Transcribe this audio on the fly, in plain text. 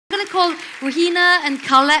call Rohini and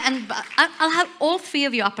Kalle, and I'll have all three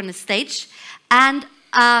of you up on the stage. And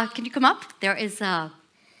can you come up? There is I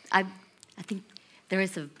think there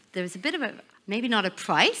is a bit of a, maybe not a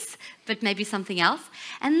prize, but maybe something else.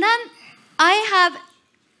 And then I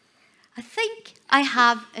think I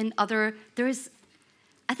have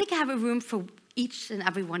a room for each and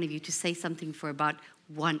every one of you to say something for about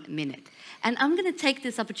 1 minute. And I'm going to take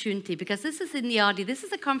this opportunity because this is in the audience. This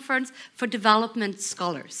is a conference for development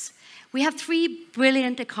scholars. We have 3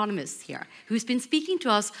 brilliant economists here who's been speaking to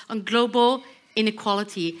us on global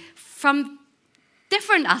inequality from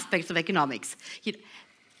different aspects of economics.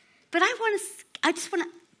 But I just want to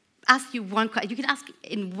ask you one question. You can ask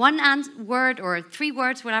in one word or 3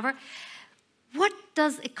 words, whatever. What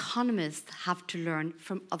does economists have to learn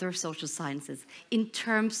from other social sciences in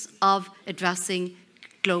terms of addressing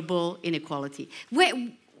global inequality?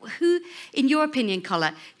 Who, in your opinion,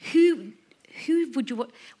 Kalle,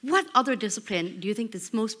 what other discipline do you think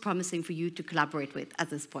is most promising for you to collaborate with at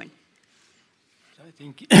this point?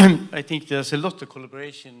 I think there's a lot of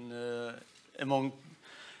collaboration among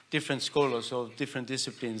different scholars of different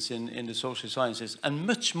disciplines in the social sciences, and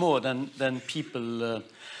much more than people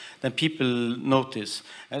notice.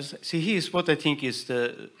 See, here's what I think is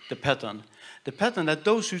the pattern. The pattern that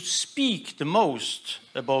those who speak the most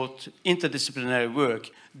about interdisciplinary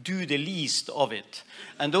work do the least of it.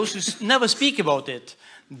 And those who never speak about it,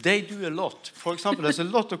 they do a lot. For example, there's a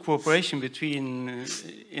lot of cooperation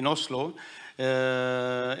in Oslo,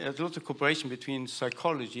 a lot of cooperation between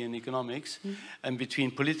psychology and economics, and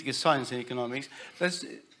between political science and economics. There's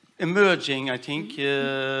emerging, I think,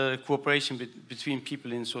 cooperation between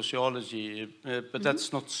people in sociology, but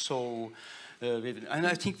that's not so vivid. And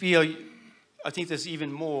I think there's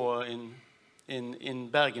even more in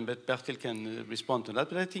Bergen, but Bertil can respond to that.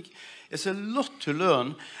 But I think there's a lot to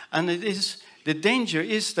learn, and the danger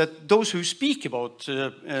is that those who speak about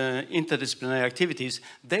interdisciplinary activities,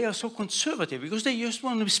 they are so conservative because they just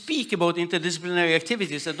want to speak about interdisciplinary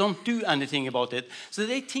activities and don't do anything about it. So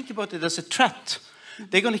they think about it as a threat.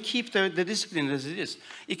 They're going to keep the discipline as it is.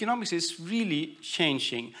 Economics is really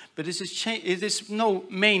changing, but it is no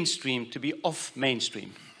mainstream to be off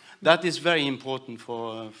mainstream. That is very important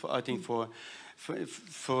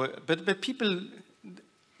but people,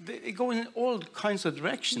 they go in all kinds of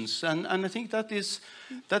directions, and I think that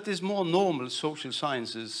is more normal social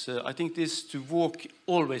sciences. I think this to walk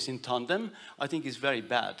always in tandem, I think is very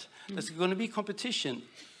bad. There's going to be competition,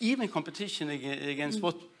 even competition against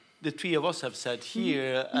what the 3 of us have said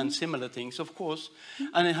here and similar things, of course,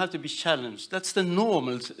 and it has to be challenged. That's the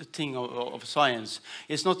normal thing of science.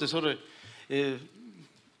 It's not the sort of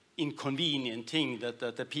inconvenient thing that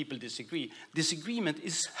the people disagree. Disagreement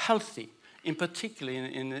is healthy, in particular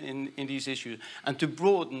in these issues. And to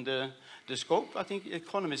broaden the scope, I think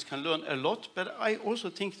economists can learn a lot, but I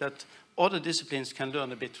also think that other disciplines can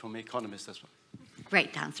learn a bit from economists as well.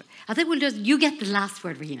 Great answer. I think you get the last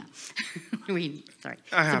word, Rohini. Rohini, sorry.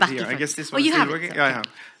 I have here. I guess this one is still working. Yeah, I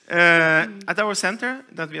have. At our center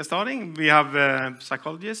that we are starting, we have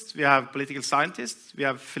psychologists, we have political scientists, we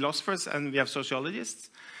have philosophers, and we have sociologists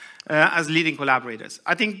as leading collaborators.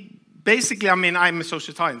 I think basically, I'm a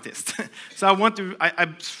social scientist. So I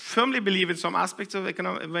firmly believe in some aspects of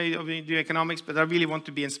way of doing economics, but I really want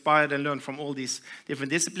to be inspired and learn from all these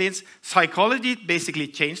different disciplines. Psychology basically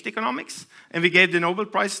changed economics, and we gave the Nobel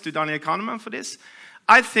Prize to Daniel Kahneman for this.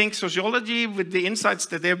 I think sociology, with the insights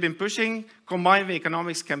that they've been pushing, combined with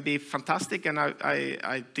economics, can be fantastic, and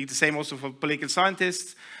I think the same also for political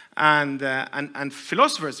scientists and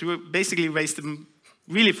philosophers who basically raised the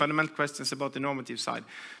really fundamental questions about the normative side.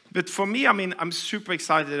 But for me, I'm super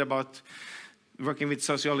excited about working with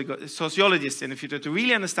sociologists in the future to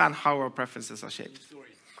really understand how our preferences are shaped.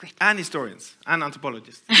 Great. And historians and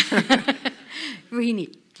anthropologists.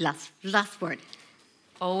 Rohini, last word.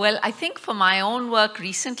 Oh, well, I think for my own work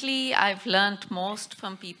recently, I've learned most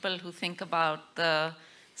from people who think about the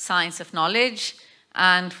science of knowledge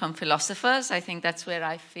and from philosophers. I think that's where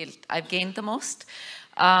I feel I've gained the most.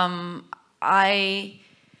 I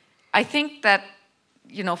think that,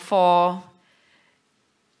 for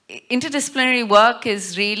interdisciplinary work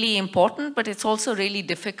is really important, but it's also really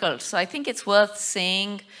difficult. So I think it's worth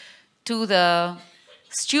saying to the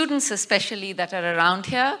students, especially that are around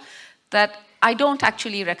here, that I don't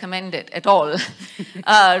actually recommend it at all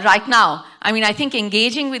right now. I think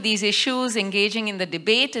engaging with these issues, engaging in the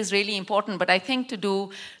debate is really important, but I think to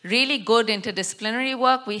do really good interdisciplinary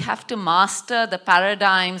work, we have to master the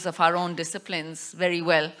paradigms of our own disciplines very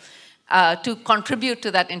well to contribute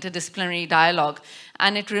to that interdisciplinary dialogue.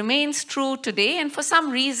 And it remains true today, and for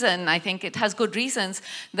some reason, I think it has good reasons,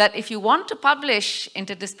 that if you want to publish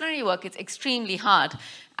interdisciplinary work, it's extremely hard.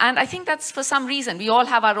 And I think that's for some reason. We all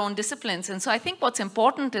have our own disciplines. And so I think what's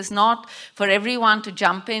important is not for everyone to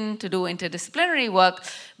jump in to do interdisciplinary work,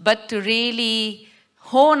 but to really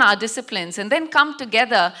hone our disciplines and then come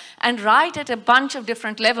together and write at a bunch of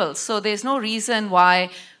different levels. So there's no reason why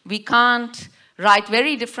we can't write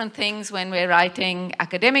very different things when we're writing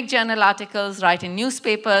academic journal articles, writing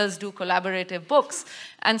newspapers, do collaborative books.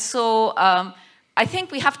 And so I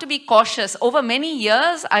think we have to be cautious. Over many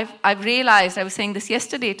years, I've realized, I was saying this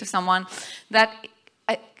yesterday to someone, that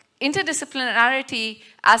interdisciplinarity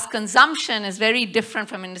as consumption is very different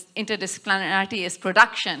from interdisciplinarity as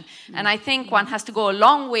production. And I think one has to go a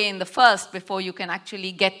long way in the first before you can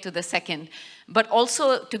actually get to the second. But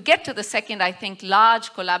also, to get to the second, I think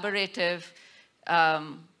large collaborative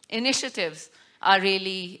initiatives are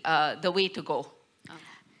really the way to go.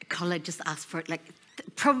 Kalle just asked for like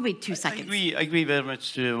probably 2 seconds. I agree very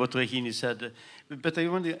much to what Rohini said, but I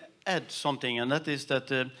want to add something, and that is that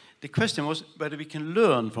the question was whether we can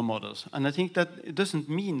learn from others. And I think that it doesn't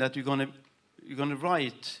mean that you're going to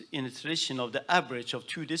write in a tradition of the average of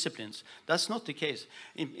 2 disciplines. That's not the case.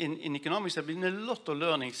 In economics, there has been a lot of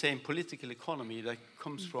learning, say, in political economy that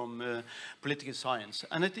comes from political science.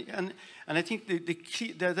 And I think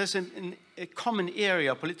there's a common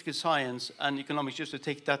area, political science and economics, just to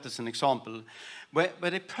take that as an example, where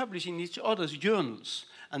they publish in each other's journals.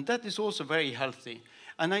 And that is also very healthy.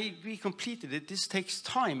 And I agree completely that this takes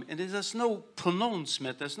time, and there's no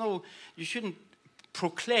pronouncement. You shouldn't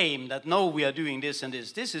proclaim that no, we are doing this and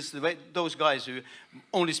this. This is the way those guys who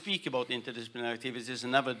only speak about interdisciplinary activities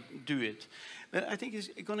and never do it. But I think it's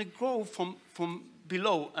going to grow from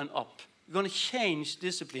below and up. We're going to change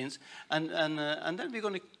disciplines, and then we're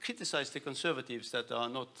going to criticize the conservatives that are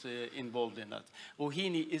not involved in that.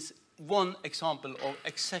 Rohini is one example of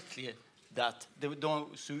exactly that,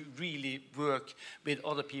 those who really work with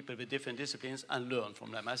other people with different disciplines and learn from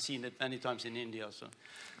them. I've seen it many times in India. So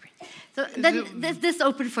then this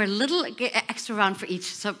open for a little extra round for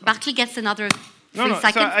each. So Bertil gets another 3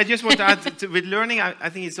 seconds. So I just want to add, with learning, I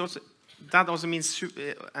think it's also, that also means,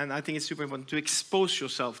 and I think it's super important to expose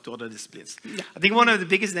yourself to other disciplines. Yeah. I think one of the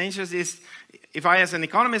biggest dangers is, if I as an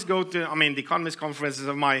economist go to, the economist conferences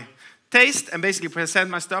of my taste and basically present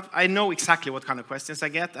my stuff, I know exactly what kind of questions I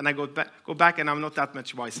get, and I go back and I'm not that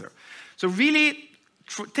much wiser. So really,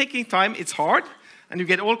 taking time, it's hard, and you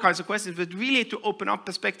get all kinds of questions, but really to open up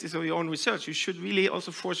perspectives of your own research, you should really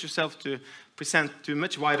also force yourself to present to a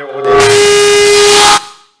much wider audience.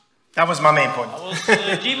 That was my main point. That was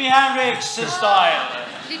Jimi Hendrix style.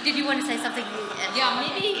 Did you want to say something? Yeah,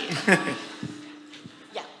 maybe.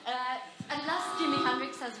 Yeah. Unless Jimi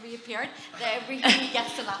Hendrix has reappeared, everybody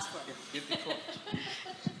gets the last word.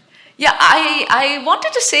 Yeah, I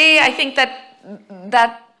wanted to say, I think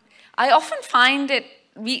that I often find it,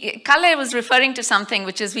 Kalle was referring to something,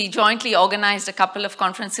 which is we jointly organized a couple of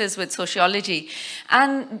conferences with sociology.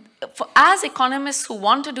 And as economists who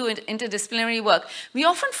want to do interdisciplinary work, we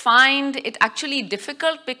often find it actually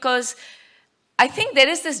difficult because I think there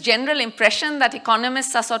is this general impression that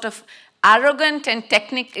economists are sort of arrogant and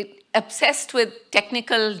obsessed with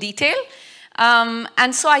technical detail.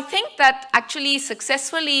 And so I think that actually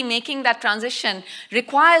successfully making that transition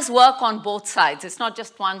requires work on both sides. It's not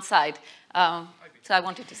just one side. So I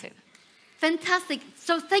wanted to say that. Fantastic.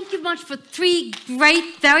 So thank you much for 3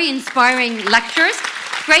 great, very inspiring lectures.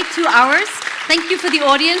 Great 2 hours. Thank you for the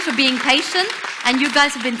audience for being patient. And you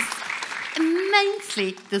guys have been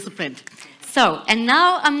immensely disciplined. So, and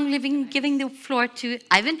now I'm giving the floor to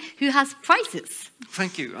Ivan, who has prizes.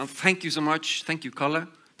 Thank you. Thank you so much. Thank you, Kalle.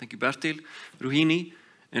 Thank you, Bertil, Rohini,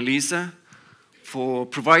 and Lisa, for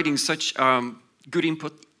providing such good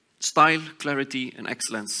input, style, clarity, and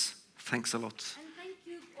excellence. Thanks a lot. And thank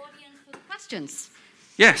you, audience, for the questions.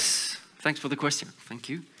 Yes, thanks for the question. Thank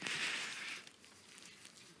you.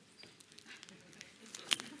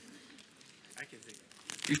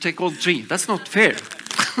 You take all 3. That's not fair.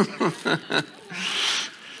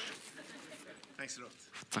 Thanks a lot.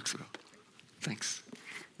 Thanks a lot. Thanks.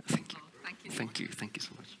 Thank you. Thank you. Thank you. Thank you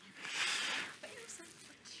so much.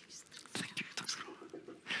 Thank you. Thanks a lot.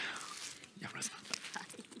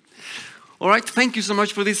 All right. Thank you so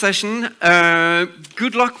much for this session.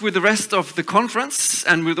 Good luck with the rest of the conference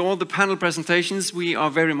and with all the panel presentations. We are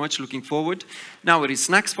very much looking forward. Now it is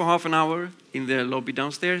snacks for half an hour in the lobby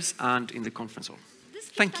downstairs and in the conference hall.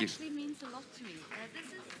 Thank you.